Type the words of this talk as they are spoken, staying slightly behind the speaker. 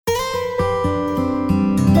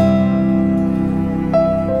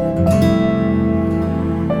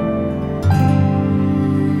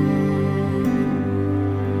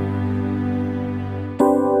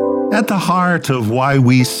At the heart of why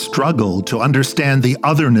we struggle to understand the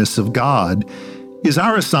otherness of God is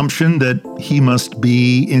our assumption that he must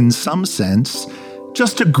be, in some sense,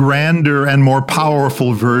 just a grander and more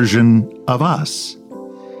powerful version of us.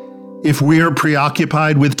 If we're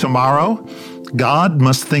preoccupied with tomorrow, God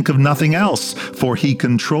must think of nothing else, for he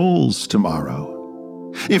controls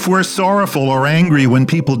tomorrow. If we're sorrowful or angry when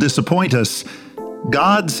people disappoint us,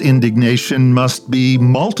 God's indignation must be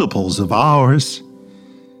multiples of ours.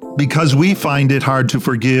 Because we find it hard to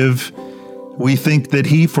forgive, we think that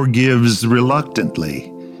he forgives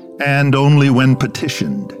reluctantly and only when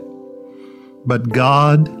petitioned. But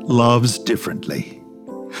God loves differently.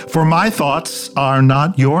 For my thoughts are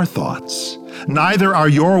not your thoughts, neither are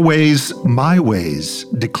your ways my ways,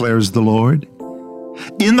 declares the Lord.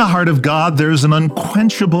 In the heart of God, there's an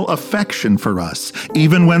unquenchable affection for us,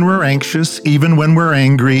 even when we're anxious, even when we're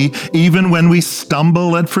angry, even when we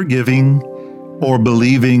stumble at forgiving or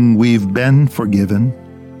believing we've been forgiven.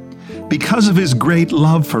 Because of his great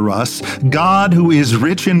love for us, God, who is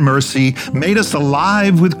rich in mercy, made us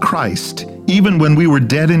alive with Christ, even when we were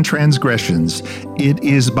dead in transgressions. It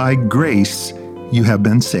is by grace you have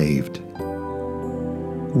been saved.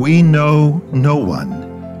 We know no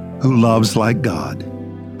one who loves like God,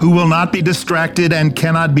 who will not be distracted and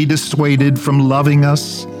cannot be dissuaded from loving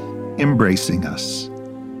us, embracing us.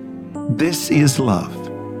 This is love.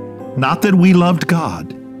 Not that we loved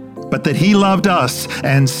God, but that he loved us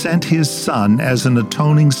and sent his Son as an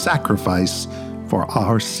atoning sacrifice for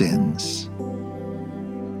our sins.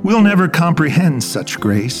 We'll never comprehend such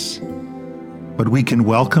grace, but we can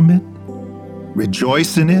welcome it,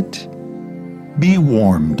 rejoice in it, be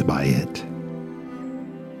warmed by it,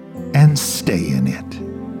 and stay in it.